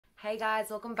Hey guys,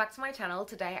 welcome back to my channel.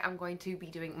 Today I'm going to be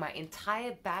doing my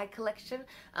entire bag collection.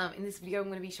 In this video I'm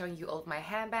going to be showing you all of my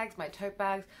handbags, my tote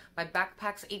bags, my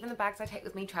backpacks, even the bags I take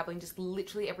with me traveling, just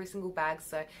literally every single bag.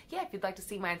 So yeah, if you'd like to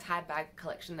see my entire bag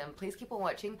collection then please keep on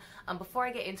watching. Before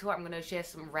I get into it, I'm going to share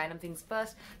some random things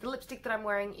first. The lipstick that I'm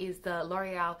wearing is the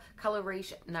L'Oreal Color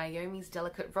Riche Naomi's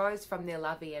Delicate Rose from their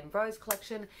La Vie en Rose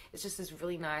collection. It's just this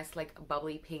really nice like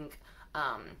bubbly pink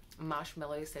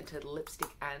marshmallow scented lipstick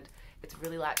and it's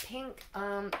really light pink.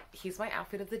 Here's my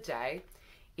outfit of the day.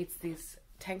 It's this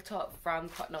tank top from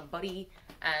Cotton On Body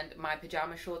and my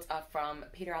pajama shorts are from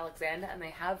Peter Alexander and they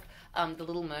have the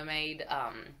Little Mermaid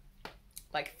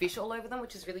like fish all over them,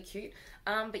 which is really cute.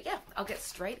 But yeah, I'll get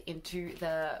straight into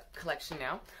the collection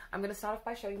now. I'm going to start off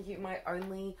by showing you my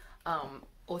only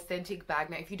authentic bag.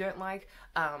 Now if you don't like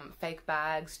fake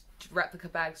bags, replica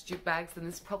bags, dupe bags, then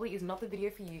this probably is not the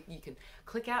video for you. You can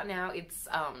click out now. It's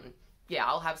yeah,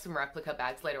 I'll have some replica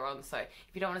bags later on, so if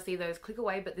you don't want to see those, click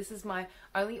away. But this is my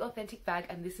only authentic bag,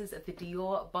 and this is the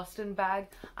Dior Boston bag.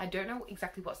 I don't know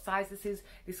exactly what size this is.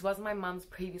 This was my mum's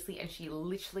previously, and she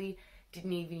literally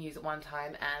didn't even use it one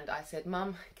time. And I said,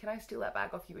 Mum, can I steal that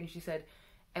bag off you? And she said,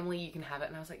 Emily, you can have it.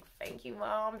 And I was like, thank you,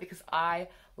 Mom, because I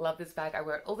love this bag. I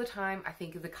wear it all the time. I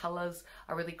think the colors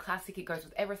are really classic. It goes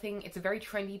with everything. It's a very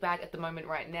trendy bag at the moment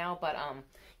right now, but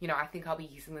you know, I think I'll be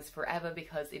using this forever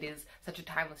because it is such a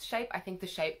timeless shape. I think the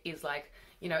shape is like,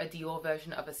 you know, a Dior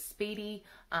version of a Speedy.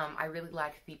 I really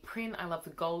like the print. I love the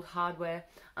gold hardware.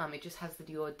 It just has the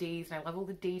Dior Ds and I love all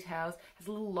the details. It has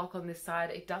a little lock on this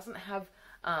side. It doesn't have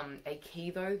a key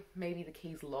though. Maybe the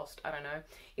key's lost, I don't know.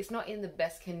 It's not in the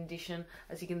best condition.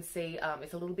 As you can see,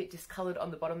 it's a little bit discolored on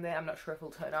the bottom there. I'm not sure if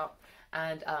it'll turn up.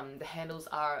 And the handles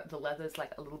are, the leather's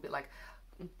like a little bit like,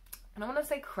 I don't want to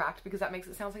say cracked because that makes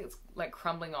it sound like it's like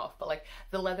crumbling off, but like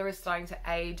the leather is starting to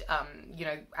age. You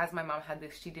know, as my mum had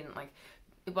this, she didn't like,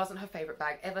 it wasn't her favorite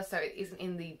bag ever, so it isn't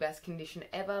in the best condition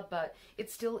ever, but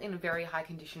it's still in a very high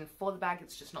condition for the bag.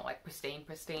 It's just not like pristine.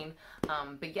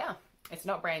 But yeah, it's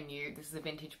not brand new. This is a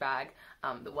vintage bag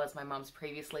that was my mum's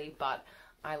previously, but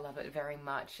I love it very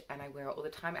much and I wear it all the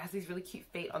time. It has these really cute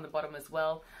feet on the bottom as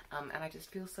well, and I just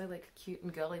feel so like cute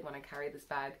and girly when I carry this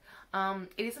bag.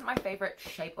 It isn't my favorite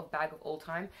shape of bag of all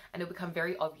time, and it'll become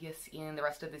very obvious in the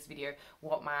rest of this video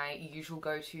what my usual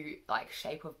go-to like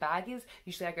shape of bag is.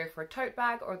 Usually I go for a tote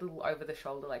bag or a little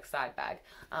over-the-shoulder like side bag,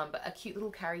 but a cute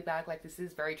little carry bag like this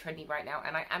is very trendy right now,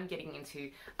 and I am getting into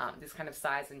this kind of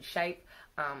size and shape.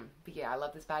 But yeah, I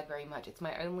love this bag very much. It's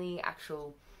my only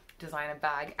actual designer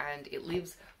bag and it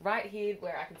lives right here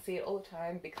where I can see it all the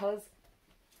time because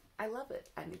I love it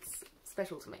and it's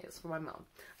special to me. It's for my mum.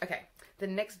 Okay, the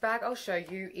next bag I'll show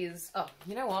you is, oh,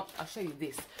 you know what? I'll show you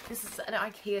this. This is an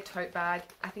IKEA tote bag.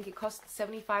 I think it cost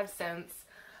 75 cents.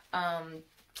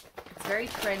 It's very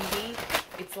trendy.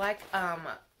 It's like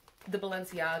the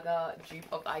Balenciaga dupe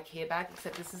of the IKEA bag,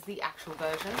 except this is the actual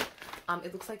version.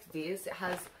 It looks like this. It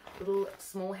has little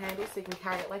small handles so you can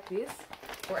carry it like this,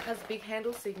 or it has big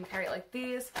handles so you can carry it like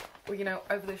this, or you know,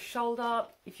 over the shoulder.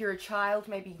 If you're a child,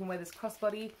 maybe you can wear this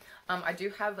crossbody. I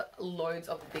do have loads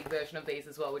of the big version of these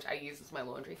as well, which I use as my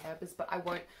laundry hampers, but I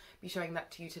won't be showing that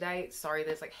to you today. Sorry,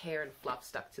 there's like hair and fluff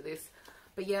stuck to this.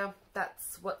 But yeah,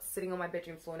 that's what's sitting on my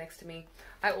bedroom floor next to me.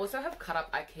 I also have cut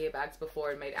up IKEA bags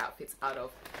before and made outfits out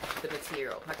of the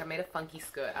material. Like I made a funky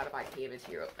skirt out of IKEA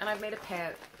material, and I've made a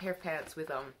pair of pants with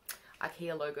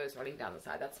IKEA logos running down the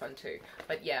side. That's fun too.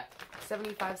 But yeah,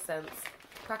 75 cents,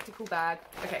 practical bag.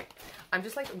 Okay, I'm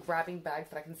just like grabbing bags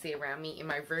that I can see around me in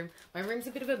my room. My room's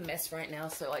a bit of a mess right now,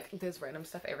 so like there's random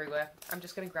stuff everywhere. I'm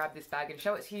just gonna grab this bag and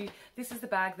show it to you. This is the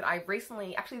bag that I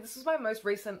recently, actually this is my most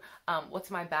recent what's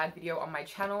my bag video on my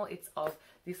channel. It's of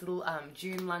this little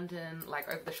June London like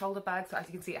over the shoulder bag. So as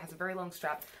you can see, it has a very long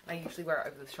strap and I usually wear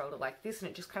it over the shoulder like this, and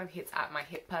it just kind of hits at my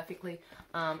hip perfectly.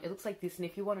 It looks like this, and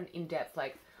if you want an in-depth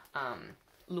like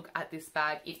look at this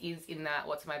bag, it is in that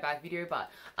what's in my bag video,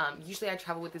 but usually I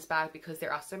travel with this bag because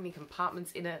there are so many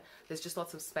compartments in it. There's just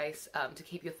lots of space to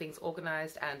keep your things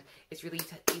organized, and it's really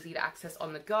easy to access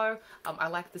on the go. I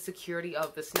like the security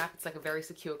of the snap. It's like a very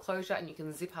secure closure, and you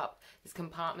can zip up this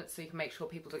compartment so you can make sure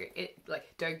people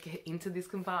don't get into this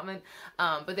compartment.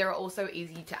 But there are also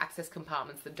easy to access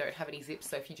compartments that don't have any zips,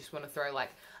 so if you just want to throw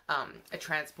like a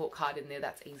transport card in there,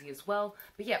 that's easy as well.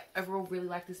 But yeah, overall really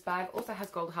like this bag. Also has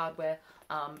gold hardware,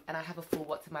 and I have a full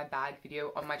what's in my bag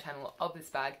video on my channel of this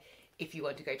bag if you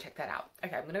want to go check that out.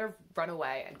 Okay, I'm gonna run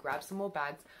away and grab some more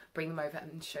bags, bring them over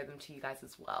and show them to you guys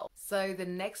as well. So the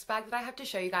next bag that I have to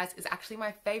show you guys is actually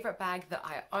my favorite bag that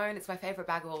I own. It's my favorite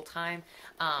bag of all time,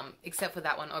 except for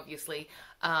that one obviously.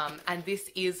 And this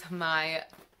is my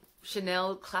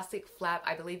Chanel classic flap.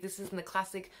 I believe this is in the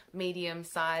classic medium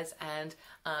size, and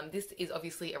this is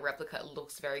obviously a replica. It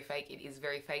looks very fake. It is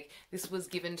very fake. This was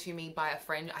given to me by a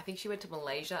friend. I think she went to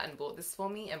Malaysia and bought this for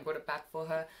me and brought it back for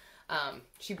her.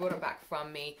 She brought it back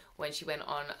from me when she went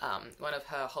on one of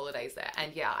her holidays there.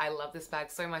 And yeah, I love this bag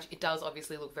so much. It does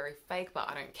obviously look very fake, but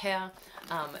I don't care.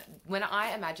 When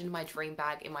I imagined my dream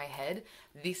bag in my head,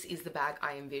 this is the bag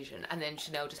I envision. And then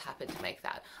Chanel just happened to make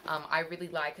that. I really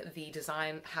like the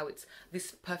design, how it's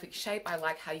this perfect shape. I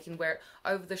like how you can wear it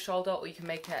over the shoulder, or you can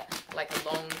make it like a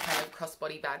long kind of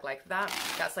crossbody bag like that.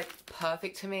 That's like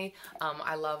perfect to me.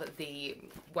 I love the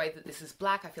way that this is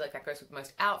black. I feel like that goes with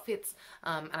most outfits.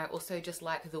 And I also just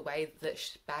like the way the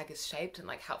bag is shaped and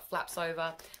like how it flaps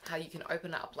over, how you can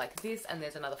open it up like this, and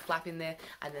there's another flap in there,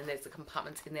 and then there's the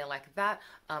compartments in there like that.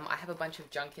 I have a bunch of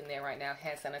junk in there right now,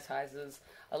 hair sanitizers,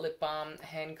 a lip balm,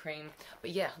 hand cream,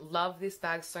 but yeah, love this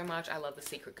bag so much. I love the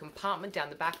secret compartment down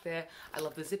the back there. I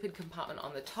love the zippered compartment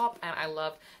on the top, and I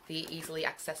love the easily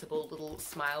accessible little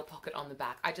smile pocket on the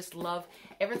back. I just love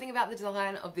everything about the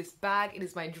design of this bag. It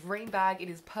is my dream bag. It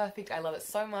is perfect. I love it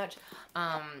so much.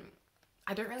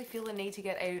 I don't really feel the need to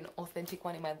get an authentic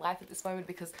one in my life at this moment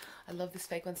because I love this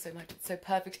fake one so much. It's so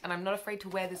perfect, and I'm not afraid to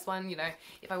wear this one. You know,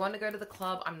 if I want to go to the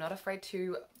club, I'm not afraid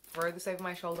to throw this over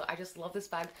my shoulder. I just love this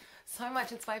bag so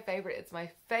much. It's my favorite. It's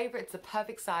my favorite. It's the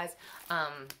perfect size.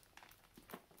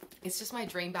 It's just my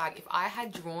dream bag. If I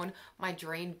had drawn my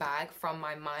dream bag from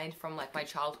my mind, from like my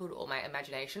childhood or my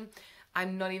imagination,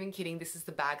 I'm not even kidding, this is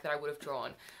the bag that I would have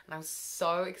drawn. And I was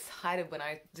so excited when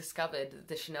I discovered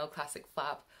the Chanel Classic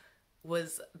Flap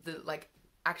was the like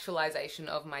actualization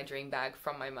of my dream bag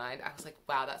from my mind. I was like,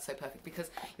 wow, that's so perfect, because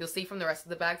you'll see from the rest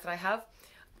of the bags that I have,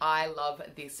 I love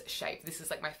this shape. This is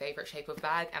like my favorite shape of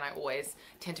bag, and I always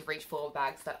tend to reach for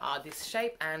bags that are this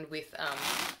shape and with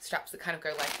straps that kind of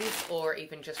go like this, or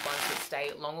even just ones that stay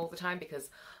long all the time,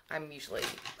 because I'm usually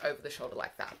over the shoulder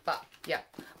like that. But yeah,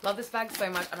 love this bag so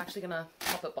much. I'm actually gonna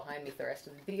pop it behind me for the rest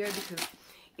of the video because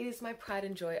it is my pride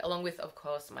and joy, along with, of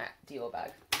course, my Dior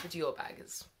bag. The Dior bag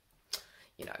is,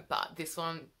 you know, but this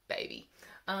one, baby.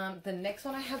 The next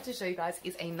one I have to show you guys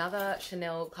is another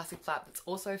Chanel Classic Flap that's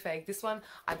also fake. This one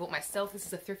I bought myself. This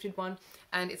is a thrifted one,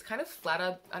 and it's kind of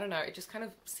flatter. I don't know, it just kind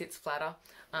of sits flatter.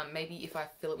 Maybe if I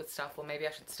fill it with stuff, or maybe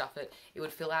I should stuff it, it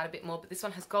would fill out a bit more. But this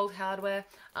one has gold hardware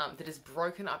that is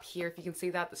broken up here. If you can see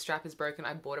that, the strap is broken.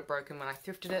 I bought it broken when I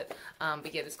thrifted it.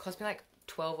 But yeah, this cost me like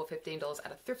 $12 or $15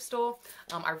 at a thrift store.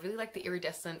 I really like the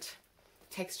iridescent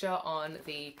texture on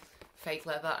the fake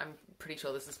leather. I'm pretty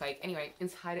sure this is fake. Anyway,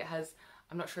 inside it has,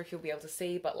 I'm not sure if you'll be able to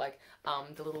see, but like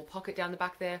the little pocket down the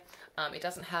back there. It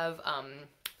doesn't have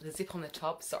the zip on the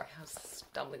top. Sorry, I was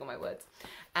stumbling on my words.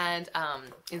 And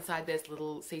inside there's the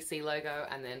little CC logo,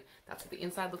 and then that's what the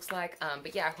inside looks like.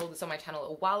 But yeah, I hauled this on my channel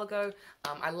a while ago.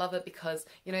 I love it because,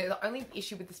 you know, the only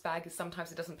issue with this bag is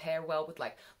sometimes it doesn't pair well with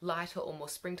like lighter or more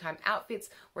springtime outfits,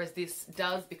 whereas this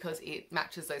does because it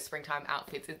matches those springtime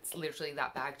outfits. It's literally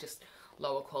that bag, just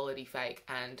lower quality fake,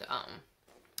 and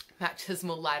matches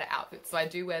more lighter outfits. So I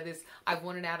do wear this. I've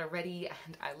worn it out already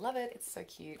and I love it. It's so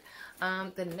cute.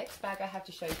 The next bag I have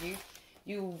to show you,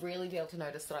 you'll really be able to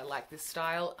notice that I like this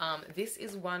style. This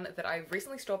is one that I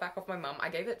recently stole back off my mum. I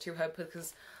gave it to her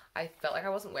because I felt like I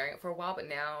wasn't wearing it for a while, but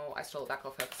now I stole it back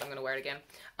off her because I'm going to wear it again.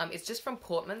 It's just from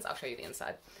Portmans. I'll show you the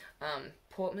inside.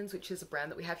 Portmans, which is a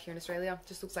brand that we have here in Australia.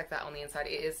 Just looks like that on the inside.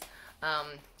 It is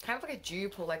kind of like a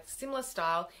dupe or like similar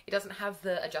style. It doesn't have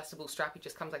the adjustable strap, it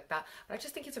just comes like that. But I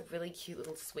just think it's a really cute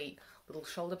little sweet little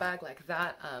shoulder bag like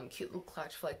that. Cute little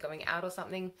clutch for like going out or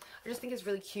something. I just think it's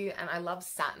really cute, and I love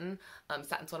satin.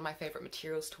 Satin's one of my favorite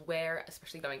materials to wear,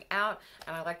 especially going out,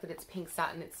 and I like that it's pink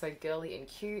satin. It's so girly and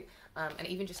cute, and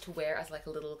even just to wear as like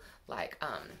a little like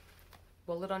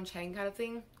wallet on chain kind of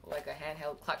thing, or like a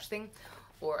handheld clutch thing,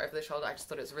 or over the shoulder. I just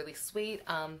thought it was really sweet.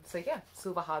 So yeah,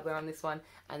 silver hardware on this one,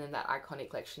 and then that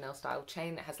iconic like Chanel style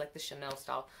chain that has like the Chanel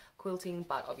style quilting,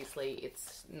 but obviously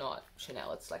it's not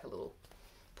Chanel, it's like a little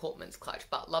Portman's clutch.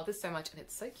 But love this so much, and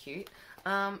it's so cute.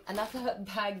 Another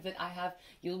bag that I have,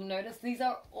 you'll notice these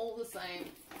are all the same.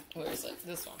 Where is it?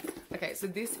 This one. Okay, so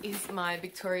this is my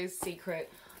Victoria's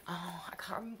Secret, I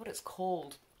can't remember what it's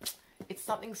called. It's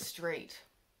something street.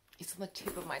 It's on the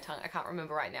tip of my tongue. I can't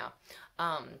remember right now.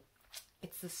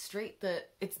 It's the street that,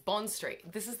 it's Bond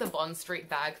Street. This is the Bond Street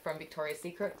bag from Victoria's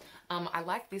Secret. I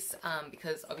like this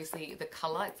because obviously the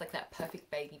color, it's like that perfect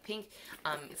baby pink.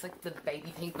 It's like the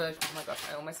baby pink version. Oh my gosh,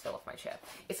 I almost fell off my chair.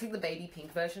 It's like the baby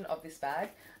pink version of this bag.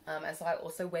 And so I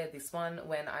also wear this one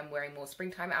when I'm wearing more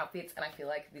springtime outfits and I feel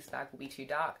like this bag will be too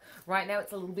dark. Right now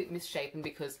it's a little bit misshapen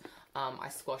because I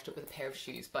squashed it with a pair of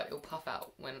shoes, but it'll puff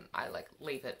out when I like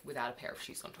leave it without a pair of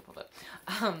shoes on top of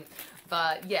it.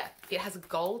 But yeah, it has a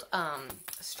gold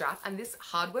strap, and this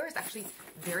hardware is actually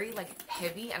very like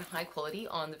heavy and high quality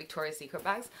on the Victoria's Secret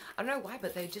bags. I don't know why,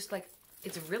 but they're just like,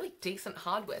 it's a really decent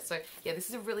hardware. So yeah, this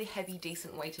is a really heavy,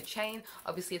 decent weighted chain.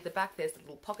 Obviously at the back there's a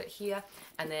little pocket here,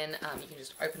 and then you can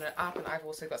just open it up, and I've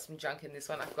also got some junk in this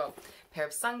one. I've got a pair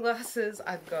of sunglasses,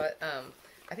 I've got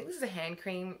I think this is a hand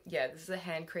cream. Yeah, this is a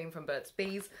hand cream from Burt's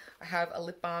Bees. I have a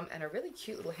lip balm and a really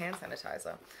cute little hand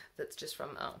sanitizer that's just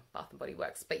from Bath & Body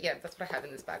Works. But yeah, that's what I have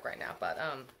in this bag right now. But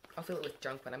I'll fill it with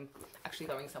junk when I'm actually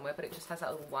going somewhere. But it just has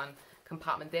that little one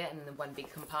compartment there and then the one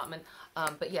big compartment.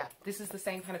 But yeah, this is the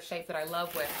same kind of shape that I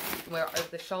love, where you can wear it over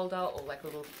the shoulder or like a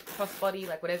little crossbody,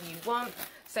 like whatever you want.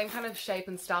 Same kind of shape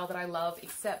and style that I love,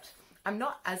 except I'm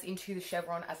not as into the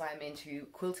chevron as I am into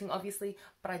quilting, obviously,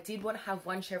 but I did want to have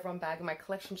one chevron bag in my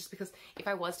collection just because if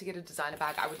I was to get a designer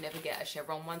bag, I would never get a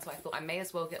chevron one, so I thought I may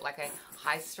as well get like a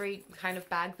high street kind of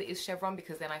bag that is chevron,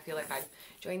 because then I feel like I'm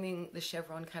joining the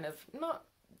chevron kind of, not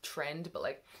trend, but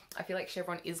like I feel like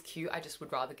chevron is cute. I just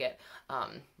would rather get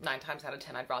 9 times out of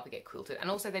 10 I'd rather get quilted. And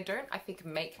also they don't, I think,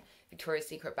 make Victoria's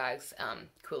Secret bags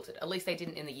quilted. At least they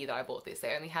didn't in the year that I bought this.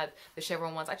 They only had the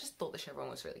chevron ones. I just thought the chevron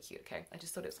was really cute, okay? I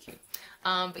just thought it was cute.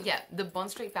 But yeah, the Bond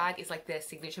Street bag is like their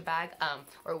signature bag,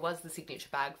 or it was the signature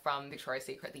bag from Victoria's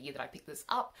Secret the year that I picked this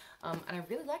up. And I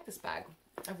really like this bag.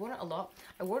 I've worn it a lot.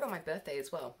 I wore it on my birthday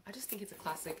as well. I just think it's a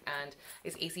classic and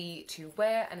it's easy to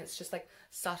wear, and it's just like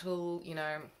subtle, you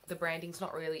know, the branding's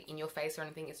not really in your face or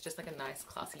anything. It's just like a nice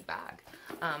classy bag.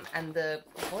 And the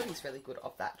quality is really good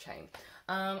of that chain.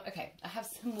 Okay, I have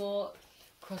some more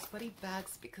crossbody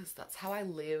bags because that's how I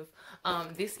live.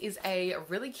 This is a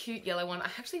really cute yellow one. I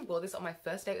actually wore this on my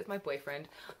first date with my boyfriend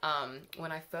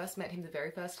when I first met him the very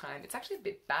first time. It's actually a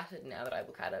bit battered now that I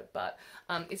look at it, but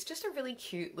it's just a really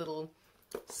cute little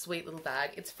sweet little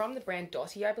bag. It's from the brand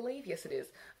Dottie, I believe. Yes, it is.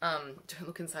 Don't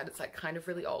look inside, it's like kind of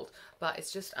really old, but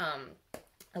it's just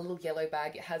a little yellow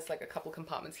bag. It has like a couple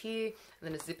compartments here,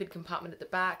 and then a zippered compartment at the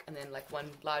back, and then like one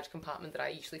large compartment that I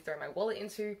usually throw my wallet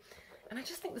into. And I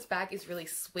just think this bag is really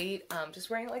sweet. Just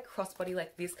wearing it like crossbody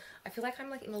like this, I feel like I'm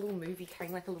like in a little movie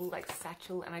carrying like a little like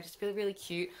satchel, and I just feel really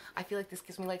cute. I feel like this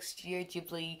gives me like Studio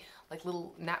Ghibli, like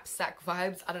little knapsack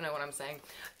vibes. I don't know what I'm saying.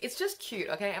 It's just cute,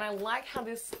 okay? And I like how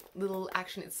this little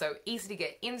action is so easy to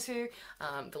get into.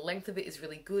 The length of it is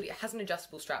really good. It has an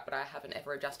adjustable strap, but I haven't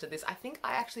ever adjusted this. I think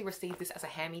I actually received this as a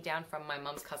hand-me-down from my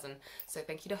mum's cousin, so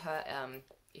thank you to her.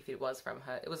 If it was from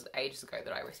her, it was ages ago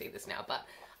that I received this now, but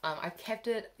I've kept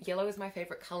it. Yellow is my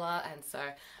favorite color, and so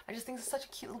I just think it's such a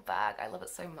cute little bag. I love it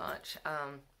so much.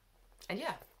 And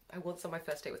yeah, I wore this on my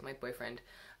first date with my boyfriend,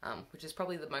 which is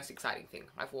probably the most exciting thing.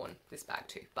 I've worn this bag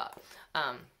too, but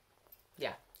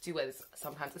yeah, do wear this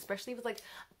sometimes, especially with like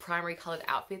primary colored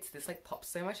outfits. This like pops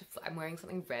so much. If I'm wearing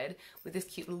something red with this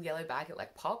cute little yellow bag, it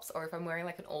like pops. Or if I'm wearing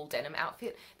like an all denim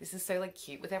outfit, this is so like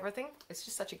cute with everything. It's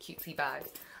just such a cutesy bag.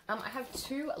 I have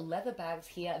 2 leather bags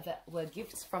here that were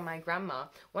gifts from my grandma.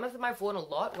 One of them I've worn a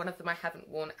lot, one of them I haven't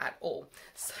worn at all.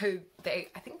 So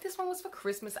I think this one was for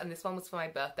Christmas and this one was for my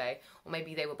birthday, or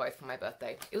maybe they were both for my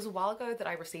birthday. It was a while ago that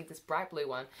I received this bright blue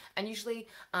one, and usually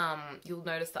you'll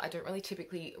notice that I don't really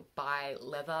typically buy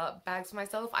leather bags for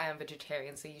myself. I am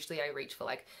vegetarian, so usually I reach for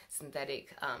like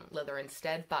synthetic leather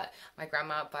instead, but my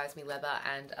grandma buys me leather,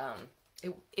 and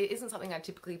it isn't something I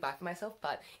typically buy for myself,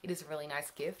 but it is a really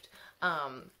nice gift.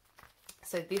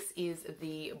 So this is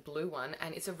the blue one,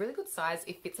 and it's a really good size.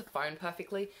 It fits a phone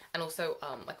perfectly, and also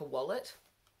like a wallet.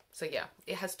 So yeah,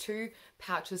 it has 2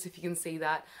 pouches, if you can see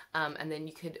that, and then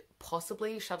you could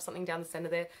possibly shove something down the center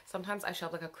there. Sometimes I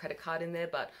shove like a credit card in there,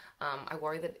 but I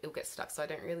worry that it'll get stuck, so I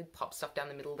don't really pop stuff down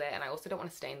the middle there, and I also don't want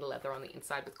to stain the leather on the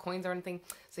inside with coins or anything,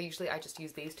 so usually I just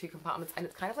use these 2 compartments, and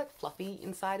it's kind of like fluffy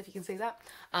inside, if you can see that,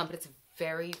 but it's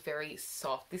very, very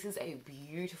soft. This is a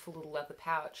beautiful little leather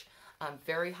pouch.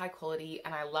 Very high quality,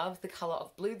 and I love the color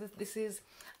of blue that this is.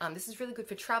 This is really good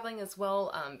for traveling as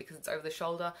well, because it's over the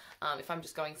shoulder. If I'm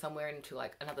just going somewhere into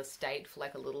like another state for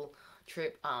like a little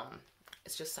trip,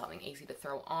 it's just something easy to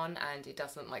throw on, and it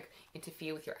doesn't like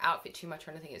interfere with your outfit too much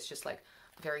or anything. It's just like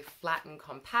very flat and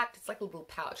compact. It's like a little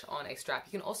pouch on a strap.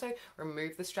 You can also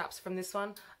remove the straps from this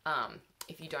one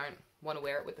if you don't want to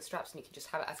wear it with the straps, and you can just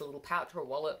have it as a little pouch or a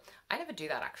wallet. I never do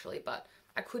that actually, but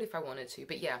I could if I wanted to.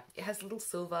 But yeah, it has little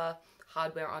silver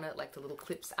hardware on it, like the little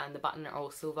clips and the button are all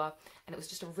silver, and it was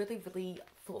just a really, really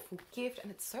thoughtful gift,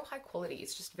 and it's so high quality.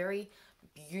 It's just very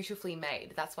beautifully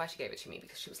made. That's why she gave it to me,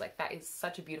 because she was like, that is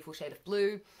such a beautiful shade of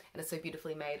blue and it's so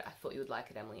beautifully made. I thought you would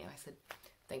like it, Emily. And I said,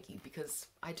 thank you, because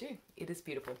I do. It is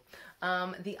beautiful.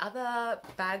 The other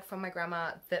bag from my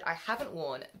grandma that I haven't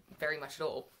worn very much at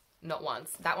all, not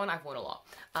once. That one I've worn a lot.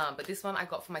 But this one I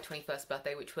got for my 21st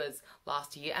birthday, which was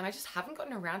last year. And I just haven't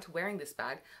gotten around to wearing this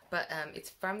bag. But it's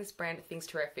from this brand, Things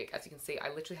Terrific. As you can see, I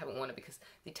literally haven't worn it because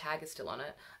the tag is still on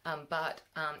it.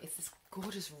 It's this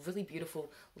gorgeous, really beautiful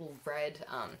little red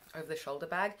over-the-shoulder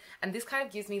bag. And this kind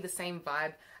of gives me the same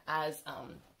vibe as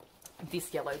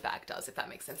this yellow bag does, if that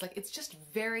makes sense. Like, it's just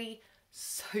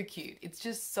so cute. It's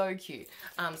just so cute.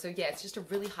 So yeah, it's just a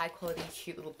really high quality,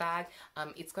 cute little bag.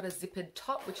 It's got a zippered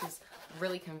top, which is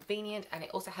really convenient, and it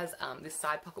also has this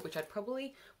side pocket, which I'd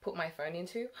probably put my phone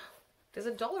into. There's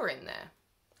 $1 in there.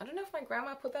 I don't know if my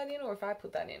grandma put that in or if I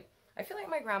put that in. I feel like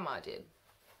my grandma did.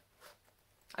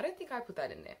 I don't think I put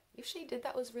that in there. If she did,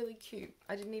 that was really cute.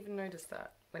 I didn't even notice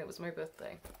that when it was my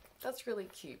birthday. That's really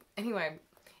cute. Anyway,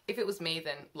 if it was me,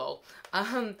 then lol.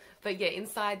 But yeah,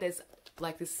 inside there's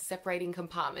like this separating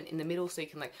compartment in the middle, so you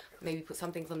can like maybe put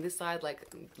some things on this side, like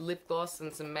lip gloss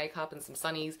and some makeup and some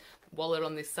sunnies, wallet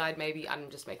on this side maybe. I'm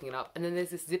just making it up. And then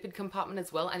there's this zippered compartment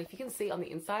as well, and if you can see on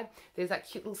the inside, there's that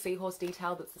cute little seahorse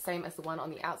detail that's the same as the one on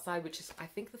the outside, which is, I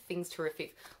think, the Things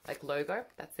Terrific like logo.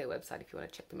 That's their website if you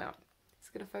want to check them out. Is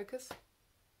it gonna focus?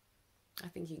 I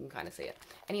think you can kind of see it.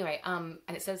 Anyway, and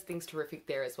it says Things Terrific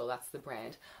there as well. That's the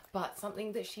brand. But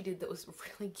something that she did that was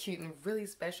really cute and really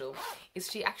special is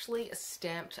she actually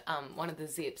stamped one of the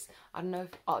zips. I don't know if,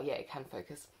 oh yeah, it can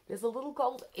focus. There's a little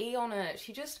gold E on it.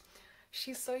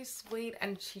 She's so sweet,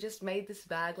 and she just made this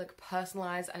bag like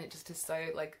personalized, and it just is so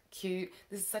like cute.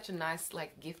 This is such a nice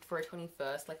like gift for a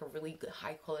 21st, like a really good,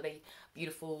 high quality,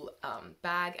 beautiful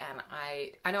bag. And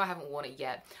I know I haven't worn it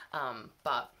yet,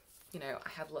 but you know, I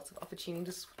have lots of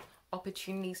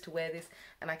opportunities to wear this,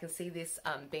 and I can see this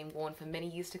being worn for many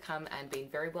years to come and being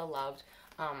very well loved.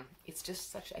 It's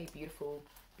just such a beautiful,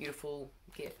 beautiful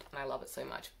gift, and I love it so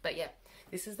much. But yeah,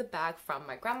 this is the bag from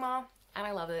my grandma, and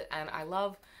I love it, and I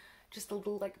love just the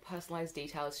little like personalized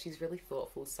details. She's really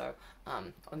thoughtful. So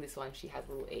on this one she has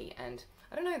a little E, and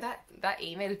I don't know, that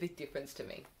E made a big difference to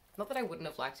me. Not that I wouldn't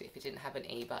have liked it if it didn't have an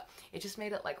E, but it just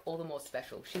made it like all the more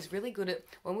special. She's really good at,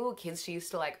 when we were kids, she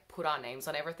used to like put our names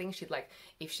on everything. She'd like,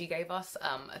 if she gave us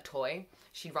a toy,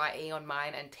 she'd write E on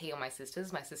mine and T on my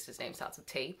sister's. My sister's name starts with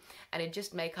T, and it'd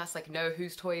just make us like know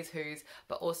whose toy is whose.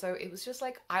 But also it was just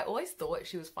like, I always thought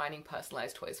she was finding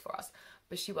personalized toys for us,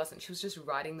 but she wasn't. She was just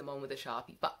writing them on with a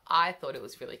Sharpie. But I thought it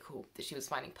was really cool that she was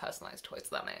finding personalized toys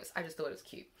with our names. I just thought it was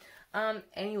cute.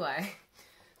 Anyway,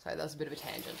 sorry, that was a bit of a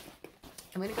tangent.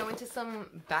 I'm going to go into some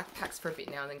backpacks for a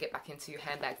bit now and then get back into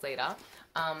handbags later.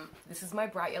 This is my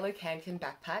bright yellow Cancan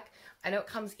backpack. I know it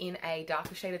comes in a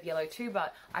darker shade of yellow too,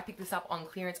 but I picked this up on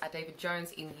clearance at David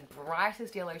Jones in the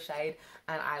brightest yellow shade,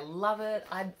 and I love it.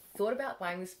 I'd thought about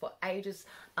buying this for ages,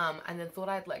 and then thought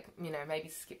I'd like, you know, maybe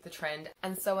skip the trend.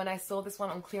 And so when I saw this one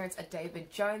on clearance at David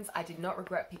Jones, I did not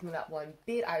regret picking it up one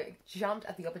bit. I jumped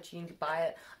at the opportunity to buy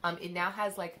it. It now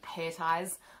has like hair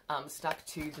ties stuck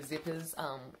to the zippers,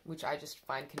 which I just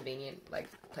find convenient, like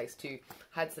place to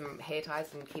hide some hair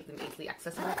ties and keep them easily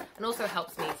accessible, and also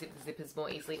helps me zip the zippers more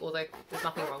easily, although there's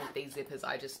nothing wrong with these zippers.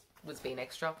 I just was being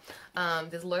extra.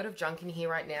 There's a load of junk in here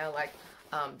right now, like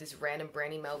this random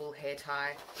Brandy Melville hair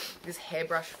tie, this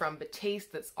hairbrush from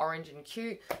Batiste that's orange and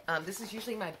cute. This is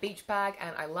usually my beach bag,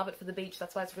 and I love it for the beach.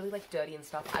 That's why it's really like dirty and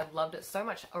stuff. I've loved it so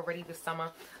much already this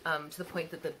summer, to the point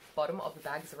that the bottom of the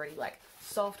bag is already like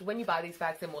soft. When you buy these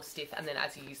bags, they're more stiff, and then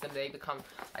as you use them, they become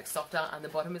like softer, and the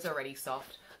bottom is already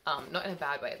soft. Not in a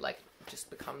bad way, like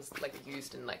just becomes like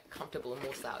used and like comfortable and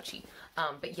more slouchy.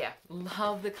 But yeah,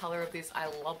 love the color of this. I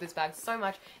love this bag so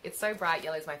much. It's so bright.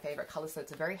 Yellow is my favorite color, so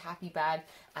it's a very happy bag,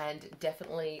 and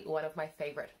definitely one of my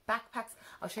favorite backpacks.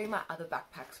 I'll show you my other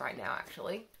backpacks right now,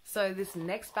 actually. So this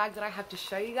next bag that I have to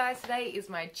show you guys today is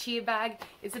my cheer bag.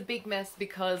 It's a big mess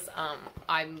because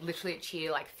I'm literally at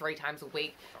cheer like 3 times a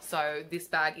week. So this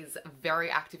bag is very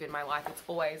active in my life. It's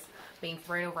always being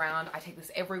thrown around. I take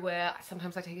this everywhere.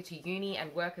 Sometimes I take it to uni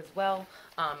and work as well.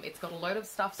 It's got a load of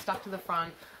stuff stuck to the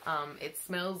front. It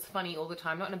smells funny all the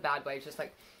time, not in a bad way, just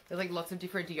like there's like lots of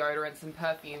different deodorants and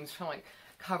perfumes from like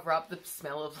cover up the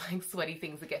smell of like sweaty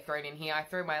things that get thrown in here. I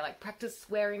throw my like practice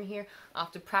wear in here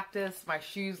after practice. My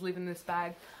shoes live in this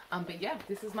bag. But yeah,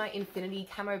 this is my Infinity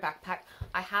Camo backpack.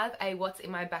 I have a what's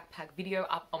in my backpack video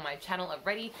up on my channel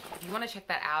already. If you want to check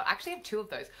that out, I actually have two of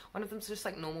those. One of them's just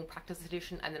like normal practice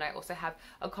edition, and then I also have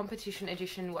a competition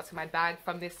edition what's in my bag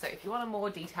from this. So if you want a more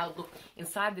detailed look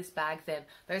inside this bag, then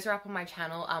those are up on my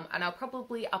channel. And I'll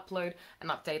probably upload an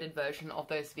updated version of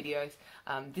those videos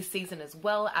this season, as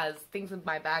well as things in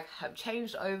my bag have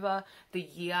changed over the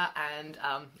year, and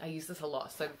I use this a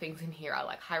lot. So the things in here are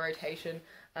like high rotation.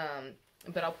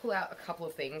 But I'll pull out a couple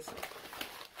of things.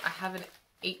 I have an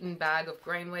eaten bag of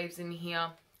grain waves in here.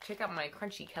 Check out my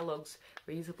Crunchy Kellogg's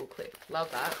reusable clip.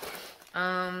 Love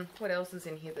that. What else is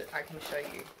in here that I can show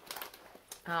you?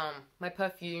 My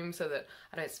perfume, so that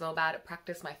I don't smell bad at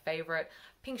practice. My favorite,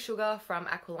 Pink Sugar from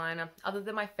Aqualina. Other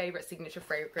than my favorite signature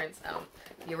fragrance,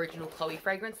 the original Chloe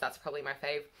fragrance, that's probably my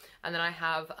fave. And then I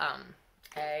have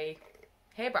a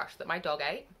hairbrush that my dog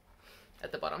ate.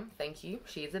 At the bottom, thank you,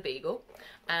 she is a beagle,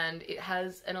 and it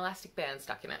has an elastic band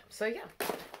stuck in it. So yeah,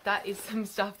 that is some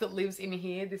stuff that lives in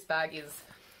here. This bag is,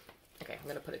 okay, I'm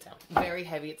gonna put it down, very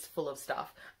heavy. It's full of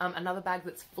stuff. Another bag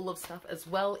that's full of stuff as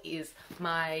well is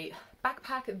my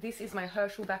backpack. This is my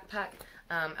Herschel backpack,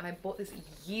 and I bought this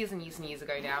years and years and years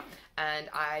ago now, and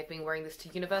I've been wearing this to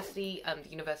university. The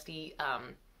university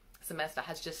semester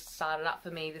has just started up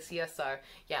for me this year, so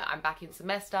yeah, I'm back in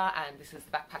semester, and this is the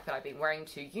backpack that I've been wearing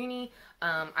to uni.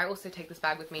 I also take this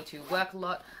bag with me to work a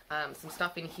lot. Some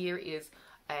stuff in here is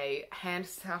a hand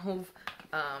salve,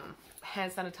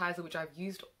 hand sanitizer, which I've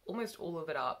used almost all of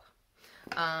it up.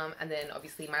 And then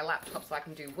obviously my laptop, so I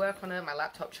can do work on it, my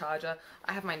laptop charger.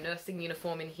 I have my nursing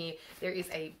uniform in here. There is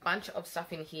a bunch of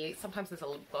stuff in here. Sometimes there's a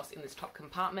lip gloss in this top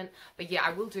compartment. But yeah,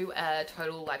 I will do a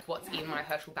total like what's in my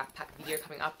Herschel backpack video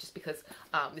coming up, just because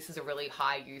this is a really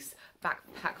high use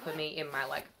backpack for me in my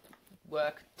like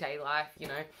work day life, you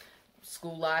know,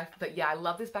 school life. But yeah, I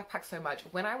love this backpack so much.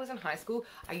 When I was in high school,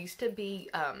 I used to be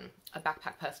a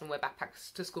backpack person, wear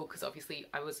backpacks to school because obviously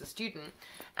I was a student,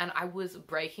 and I was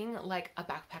breaking like a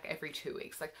backpack every 2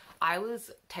 weeks. Like I was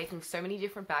taking so many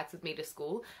different bags with me to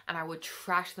school, and I would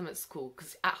trash them at school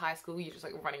because at high school you're just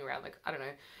like running around like, I don't know,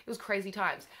 it was crazy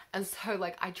times. And so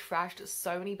like I trashed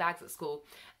so many bags at school,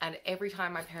 and every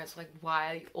time my parents were like,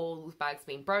 why are all those bags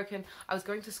being broken? I was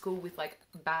going to school with like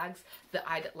bags that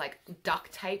I'd like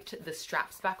duct taped the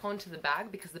straps back onto the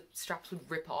bag because the straps would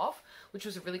rip off, which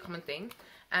was a really common thing.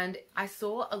 And I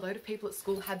saw a load of people at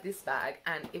school had this bag,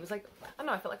 and it was like, I don't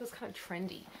know, I felt like it was kind of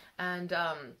trendy. And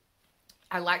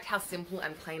I liked how simple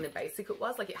and plain and basic it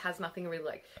was. Like it has nothing really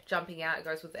like jumping out. It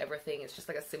goes with everything. It's just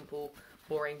like a simple,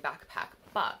 boring backpack.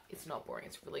 But it's not boring.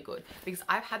 It's really good. Because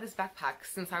I've had this backpack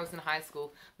since I was in high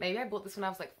school. Maybe I bought this when I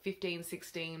was like 15,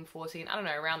 16, 14. I don't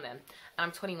know, around then. And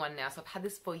I'm 21 now. So I've had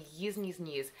this for years and years and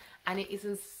years. And it is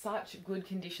in such good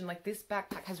condition. Like this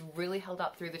backpack has really held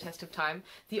up through the test of time.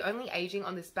 The only aging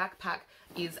on this backpack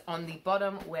is on the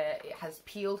bottom where it has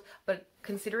peeled. But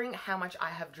considering how much I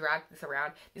have dragged this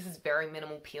around, this is very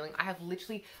minimal peeling. I have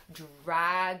literally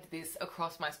dragged this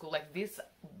across my school. Like this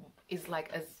is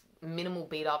like as minimal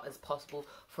beat up as possible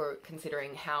for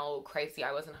considering how crazy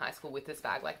I was in high school with this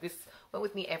bag. Like this went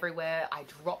with me everywhere. I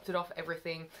dropped it off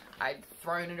everything. I'd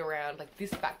thrown it around. Like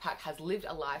this backpack has lived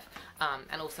a life.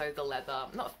 And also the leather,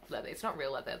 not leather, it's not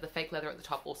real leather. The fake leather at the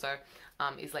top also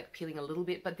is like peeling a little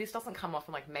bit, but this doesn't come off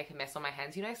and like make a mess on my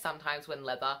hands. You know, sometimes when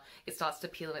leather, it starts to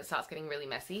peel and it starts getting really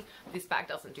messy. This bag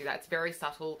doesn't do that. It's very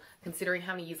subtle. Considering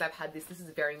how many years I've had this, this is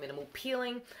very minimal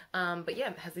peeling. But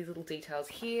yeah, it has these little details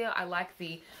here. I like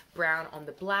the brown on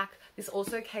the black. This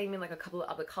also came in like a couple of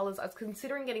other colors. I was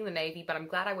considering getting the navy, but I'm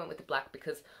glad I went with the black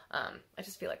because I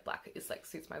just feel like black is like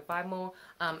suits my vibe more.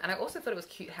 And I also thought it was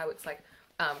cute how it's like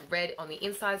red on the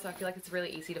inside, so I feel like it's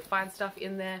really easy to find stuff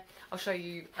in there. I'll show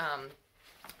you.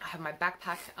 I have my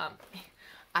backpack.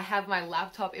 I have my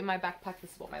laptop in my backpack.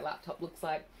 This is what my laptop looks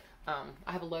like.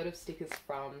 I have a load of stickers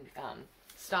from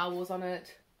Star Wars on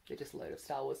it. They're just a load of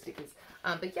Star Wars stickers.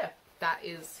 But yeah, that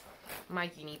is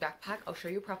my uni backpack. I'll show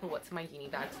you proper what's in my uni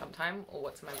bag sometime, or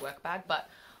what's in my work bag. But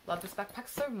love this backpack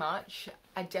so much.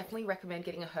 I definitely recommend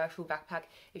getting a Herschel backpack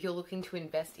if you're looking to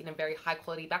invest in a very high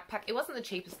quality backpack. It wasn't the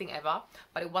cheapest thing ever,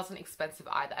 but it wasn't expensive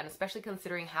either. And especially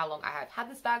considering how long I have had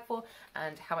this bag for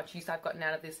and how much use I've gotten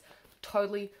out of this,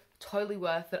 totally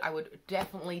worth it. I would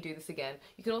definitely do this again.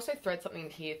 You can also thread something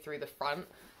here through the front.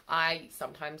 I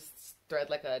sometimes thread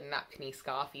like a napkin-y,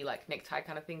 scarfy, like necktie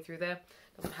kind of thing through there.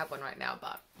 Doesn't have one right now,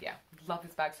 but yeah, love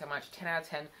this bag so much. 10 out of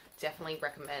 10, definitely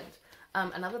recommend.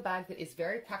 Another bag that is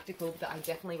very practical that I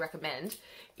definitely recommend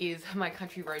is my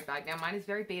Country Road bag. Now mine is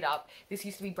very beat up. This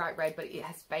used to be bright red, but it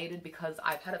has faded because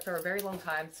I've had it for a very long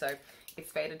time, so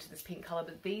it's faded to this pink color.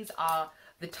 But these are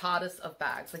the TARDIS of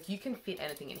bags. Like, you can fit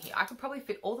anything in here. I could probably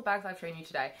fit all the bags I've shown you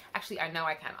today. Actually, I know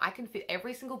I can. I can fit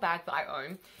every single bag that I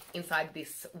own inside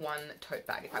this one tote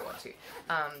bag if I want to.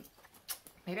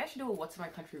 Maybe I should do a What's in My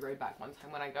Country Road bag one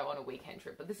time when I go on a weekend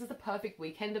trip. But this is the perfect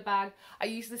weekender bag. I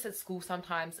use this at school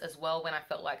sometimes as well when I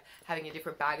felt like having a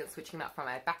different bag and switching it up from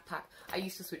my backpack. I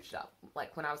used to switch it up.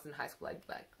 Like when I was in high school, I'd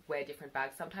like wear different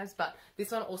bags sometimes. But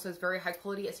this one also is very high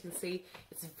quality. As you can see,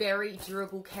 it's very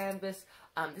durable canvas.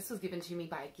 This was given to me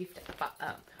by a gift.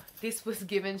 This was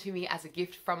given to me as a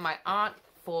gift from my aunt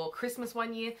for Christmas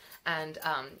one year, and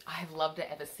I have loved it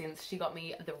ever since. She got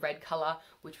me the red color,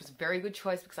 which was a very good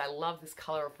choice because I love this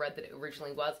color of red that it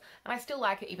originally was, and I still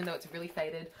like it even though it's really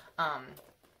faded.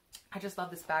 I just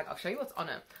love this bag. I'll show you what's on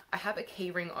it. I have a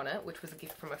key ring on it, which was a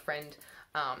gift from a friend,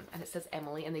 and it says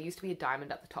Emily, and there used to be a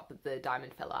diamond at the top, but the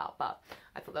diamond fell out, but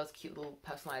I thought that was a cute little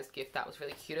personalized gift. That was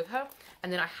really cute of her.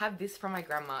 And then I have this from my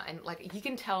grandma, and like, you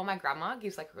can tell my grandma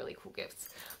gives like really cool gifts.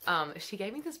 She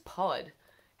gave me this pod.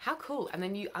 How cool. And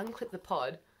then you unclip the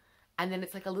pod, and then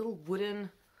it's like a little wooden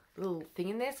little thing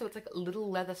in there. So it's like little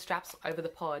leather straps over the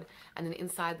pod, and then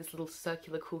inside this little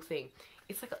circular cool thing.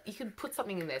 It's like, you could put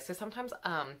something in there. So sometimes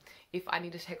if I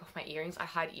need to take off my earrings, I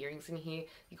hide earrings in here.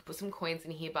 You could put some coins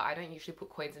in here, but I don't usually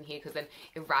put coins in here because then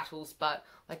it rattles. But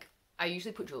like, I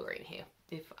usually put jewelry in here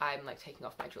if I'm like taking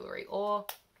off my jewelry, or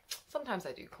sometimes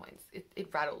I do coins. It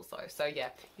rattles though. So yeah,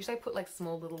 usually I put like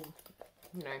small little,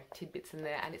 you know, tidbits in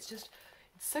there, and it's just,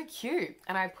 so cute.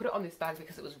 And I put it on this bag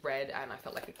because it was red and I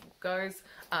felt like it goes.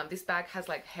 This bag has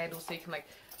like handles so you can like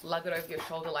lug it over your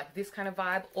shoulder, like this kind of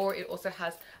vibe, or it also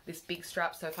has this big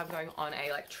strap, so if I'm going on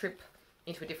a like trip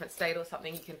into a different state or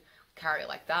something, you can carry it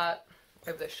like that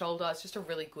over the shoulder. It's just a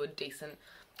really good, decent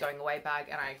going away bag,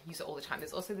 and I use it all the time.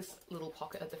 There's also this little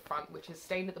pocket at the front which is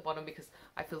stained at the bottom because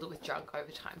I filled it with junk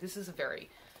over time. This is a very,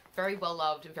 very well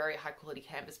loved, very high quality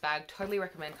canvas bag. Totally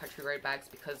recommend Country Road bags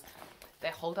because they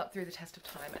hold up through the test of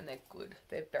time and they're good.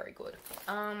 They're very good.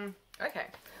 Okay.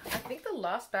 I think the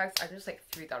last bags, I just like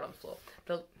threw that on the floor.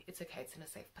 It's okay, it's in a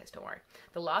safe place, don't worry.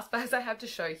 The last bags I have to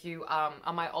show you are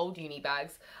my old uni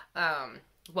bags.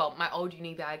 Well, my old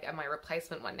uni bag and my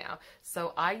replacement one now.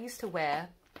 So I used to wear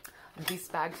this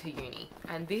bag to uni,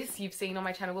 and this you've seen on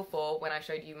my channel before when I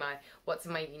showed you my What's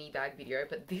in My Uni Bag video,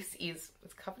 but this is,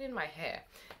 it's covered in my hair.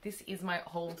 This is my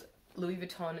old Louis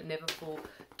Vuitton Neverfull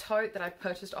tote that I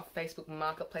purchased off Facebook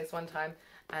Marketplace one time,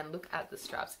 and look at the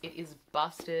straps. It is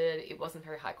busted. It wasn't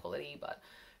very high quality, but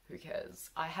who cares?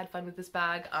 I had fun with this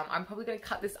bag. I'm probably going to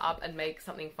cut this up and make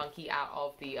something funky out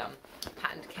of the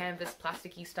patent canvas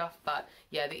plasticky stuff, but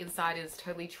yeah, the inside is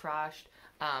totally trashed.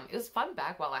 It was a fun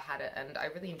bag while I had it, and I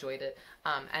really enjoyed it.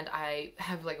 And I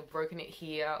have like broken it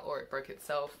here, or it broke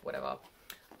itself, whatever.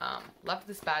 Loved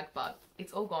this bag, but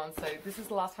it's all gone. So this is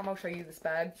the last time I'll show you this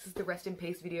bag. This is the rest in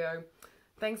peace video.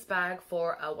 Thanks bag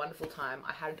for a wonderful time.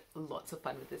 I had lots of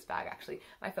fun with this bag actually.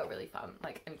 I felt really fun,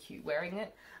 like, and cute wearing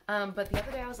it. But the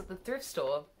other day I was at the thrift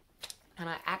store and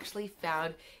I actually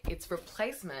found its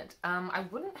replacement. I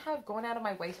wouldn't have gone out of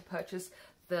my way to purchase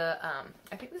the,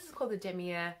 I think this is called the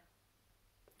Demier.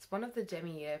 It's one of the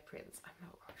Demier prints. I'm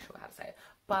not sure how to say it.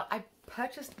 But I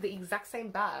purchased the exact same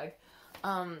bag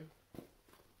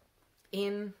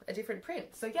in a different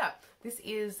print. So yeah, this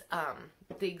is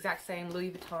the exact same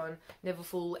Louis Vuitton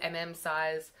Neverfull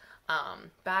size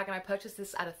bag, and I purchased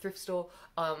this at a thrift store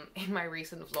in my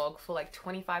recent vlog for like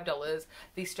 $25.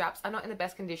 These straps are not in the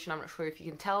best condition. I'm not sure if you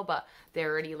can tell, but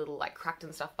they're already a little like cracked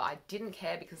and stuff, but I didn't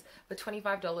care because for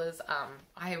 $25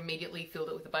 I immediately filled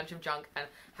it with a bunch of junk and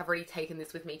have already taken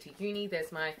this with me to uni.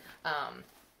 There's my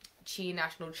Cheer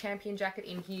National Champion jacket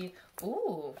in here.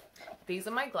 Ooh, these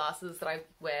are my glasses that I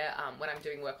wear when I'm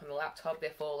doing work on the laptop. They're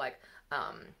for like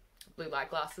blue light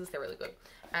glasses. They're really good.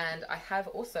 And I have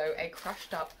also a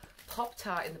crushed up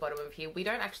Pop-Tart in the bottom of here. We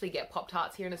don't actually get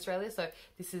Pop-Tarts here in Australia, so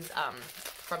this is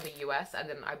from the US, and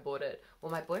then I bought it,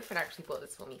 well, my boyfriend actually bought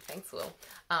this for me, thanks Will.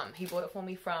 He bought it for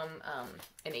me from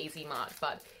an Easy Mart,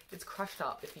 but it's crushed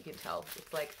up, if you can tell.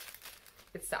 It's like,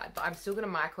 it's sad, but I'm still going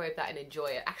to microwave that and enjoy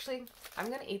it. Actually, I'm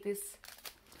going to eat this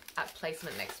at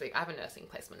placement next week. I have a nursing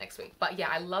placement next week. But yeah,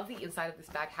 I love the inside of this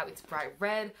bag, how it's bright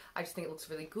red. I just think it looks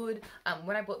really good.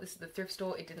 When I bought this at the thrift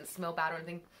store, it didn't smell bad or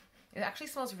anything. It actually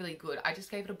smells really good. I just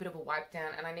gave it a bit of a wipe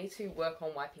down, and I need to work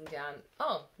on wiping down.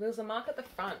 Oh, there's a mark at the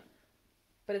front,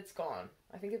 but it's gone.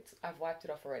 I think I've wiped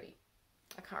it off already.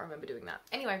 I can't remember doing that.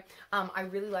 Anyway, I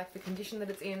really like the condition that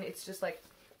it's in. It's just like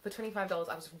for $25,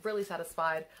 I was really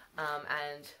satisfied.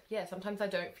 And yeah, sometimes I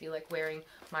don't feel like wearing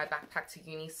my backpack to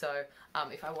uni, so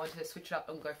if I wanted to switch it up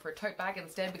and go for a tote bag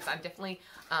instead, because I'm definitely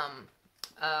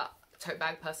a tote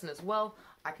bag person as well,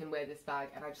 I can wear this bag,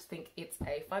 and I just think it's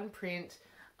a fun print.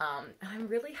 And I'm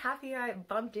really happy I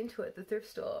bumped into it at the thrift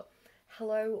store.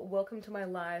 Hello, welcome to my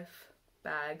life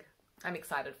bag. I'm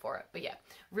excited for it. But yeah,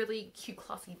 really cute,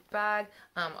 classy bag.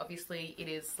 Obviously it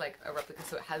is like a replica,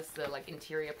 so it has the like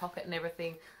interior pocket and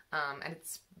everything. And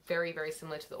it's very, very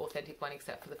similar to the authentic one,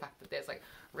 except for the fact that there's like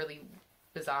really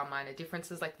bizarre minor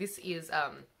differences. Like this is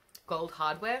gold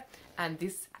hardware, and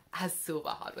this has silver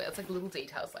hardware. It's like little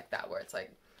details like that where it's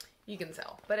like, you can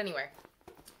tell. But anyway,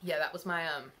 yeah, that was my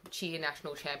cheer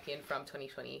national champion from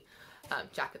 2020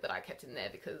 jacket that I kept in there,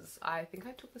 because I think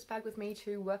I took this bag with me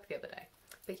to work the other day.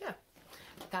 But yeah,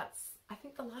 that's, I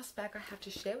think, the last bag I have to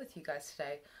share with you guys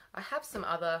today. I have some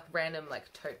other random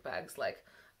like tote bags, like,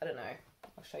 I don't know,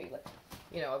 I'll show you, like,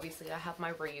 you know, obviously I have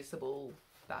my reusable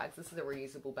bags. This is a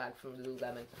reusable bag from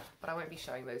Lululemon, but I won't be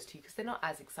showing those to you because they're not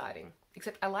as exciting.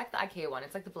 Except I like the IKEA one.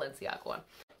 It's like the Balenciaga one.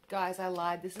 Guys, I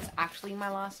lied. This is actually my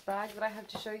last bag that I have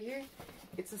to show you.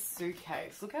 It's a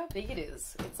suitcase. Look how big it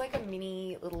is. It's like a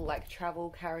mini little like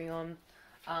travel carry-on.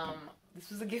 This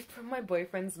was a gift from my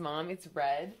boyfriend's mom. It's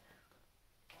red.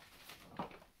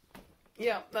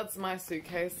 Yeah, that's my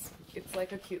suitcase. It's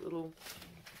like a cute little,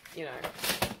 you know,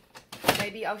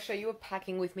 maybe I'll show you a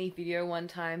packing with me video one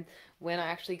time when I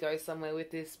actually go somewhere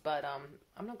with this, but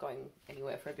I'm not going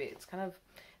anywhere for a bit. It's kind of,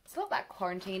 it's not that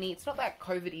quarantine-y, it's not that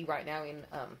COVID-y right now in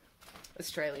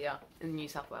Australia and New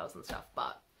South Wales and stuff,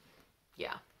 but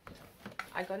yeah.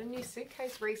 I got a new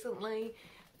suitcase recently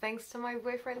thanks to my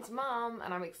boyfriend's mom,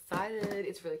 and I'm excited.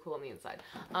 It's really cool on the inside.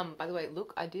 By the way,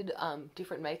 look, I did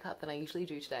different makeup than I usually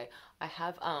do today. I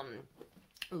have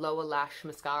lower lash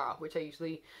mascara, which I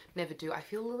usually never do. I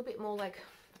feel a little bit more like,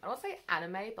 I don't want to say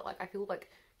anime, but like I feel like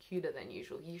cuter than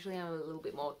usual. Usually I'm a little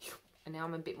bit more, and now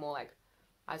I'm a bit more like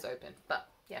eyes open. But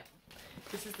yeah,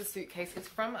 this is the suitcase. It's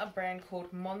from a brand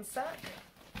called Monsac,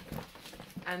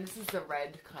 and this is the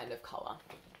red kind of color.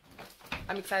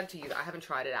 I'm excited to use it. I haven't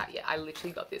tried it out yet. I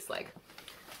literally got this like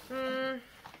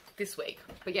this week.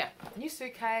 But yeah, new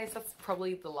suitcase. That's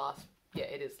probably the last, yeah,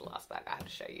 it is the last bag I have to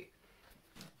show you.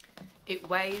 It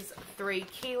weighs 3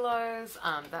 kilos.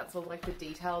 That's all like the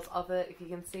details of it, if you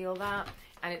can see all that.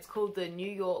 And it's called the New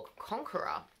York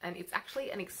Conqueror, and it's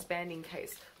actually an expanding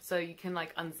case. So you can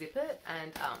like unzip it,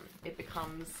 and it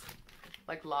becomes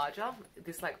like larger.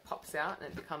 This like pops out and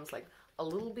it becomes like a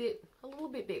little bit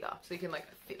bigger, so you can like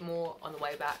fit more on the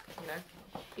way back, you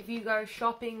know. If you go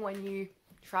shopping when you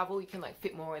travel, you can like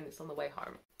fit more in this on the way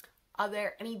home. Are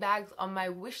there any bags on my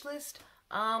wish list?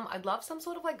 I'd love some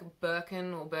sort of like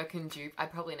Birkin or Birkin dupe.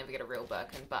 I'd probably never get a real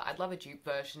Birkin, but I'd love a dupe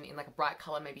version in like a bright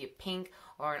color, maybe a pink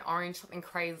or an orange, something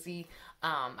crazy.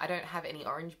 I don't have any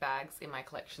orange bags in my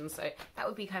collection, so that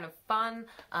would be kind of fun.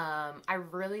 I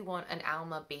really want an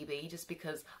Alma BB just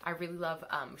because I really love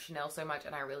Chanel so much,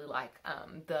 and I really like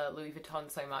the Louis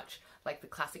Vuitton so much, like the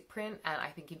classic print, and I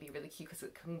think it'd be really cute because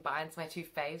it combines my two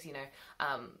faves, you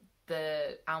know.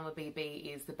 The Alma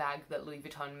BB is the bag that Louis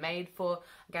Vuitton made for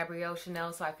Gabrielle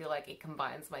Chanel, so I feel like it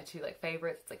combines my two like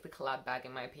favorites. It's like the collab bag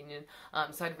in my opinion.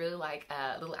 So I'd really like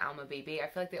a little Alma BB. I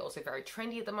feel like they're also very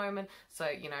trendy at the moment, so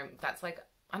you know, that's like,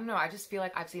 I don't know, I just feel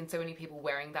like I've seen so many people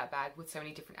wearing that bag with so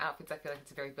many different outfits. I feel like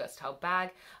it's a very versatile bag,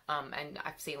 and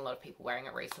I've seen a lot of people wearing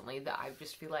it recently that I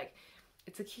just feel like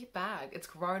it's a cute bag. It's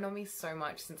grown on me so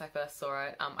much since I first saw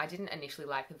it. I didn't initially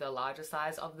like the larger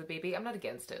size of the BB. I'm not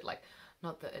against it, like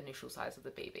not the initial size of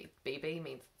the BB. BB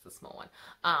means it's a small one.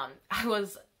 I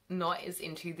was not as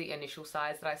into the initial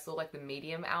size that I saw, like the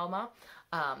medium Alma.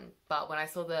 But when I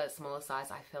saw the smaller size,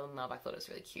 I fell in love. I thought it was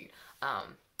really cute.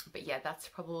 But yeah, that's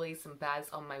probably some bags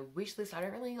on my wish list. I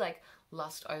don't really like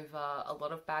lust over a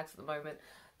lot of bags at the moment.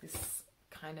 This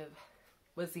kind of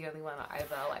was the only one I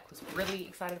ever like was really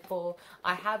excited for.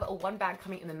 I have a one bag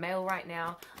coming in the mail right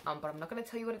now, but I'm not going to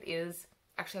tell you what it is.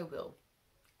 Actually, I will.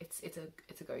 It's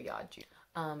a Goyard dupe.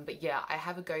 But yeah, I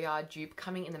have a Goyard dupe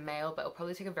coming in the mail, but it'll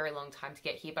probably take a very long time to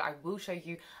get here, but I will show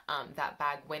you that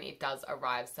bag when it does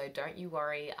arrive, so don't you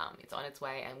worry, it's on its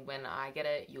way, and when I get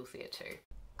it, you'll see it too.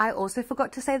 I also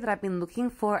forgot to say that I've been looking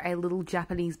for a little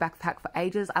Japanese backpack for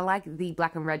ages. I like the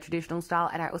black and red traditional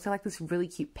style, and I also like this really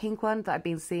cute pink one that I've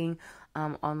been seeing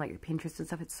on like Pinterest and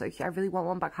stuff. It's so cute. I really want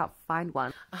one, but I can't find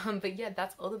one. But yeah,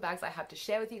 that's all the bags I have to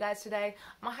share with you guys today.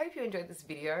 I hope you enjoyed this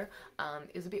video.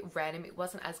 It was a bit random. It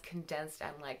wasn't as condensed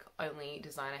and like only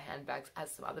designer handbags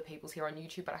as some other people's here on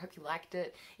YouTube, but I hope you liked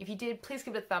it. If you did, please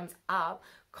give it a thumbs up.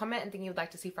 Comment anything you would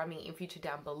like to see from me in future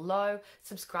down below.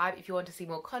 Subscribe if you want to see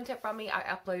more content from me. I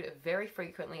upload upload very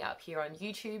frequently up here on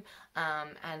YouTube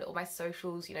and all my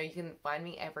socials. You know, you can find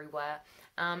me everywhere.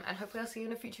 And hopefully I'll see you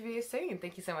in a future video soon.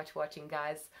 Thank you so much for watching,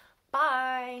 guys.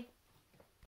 Bye!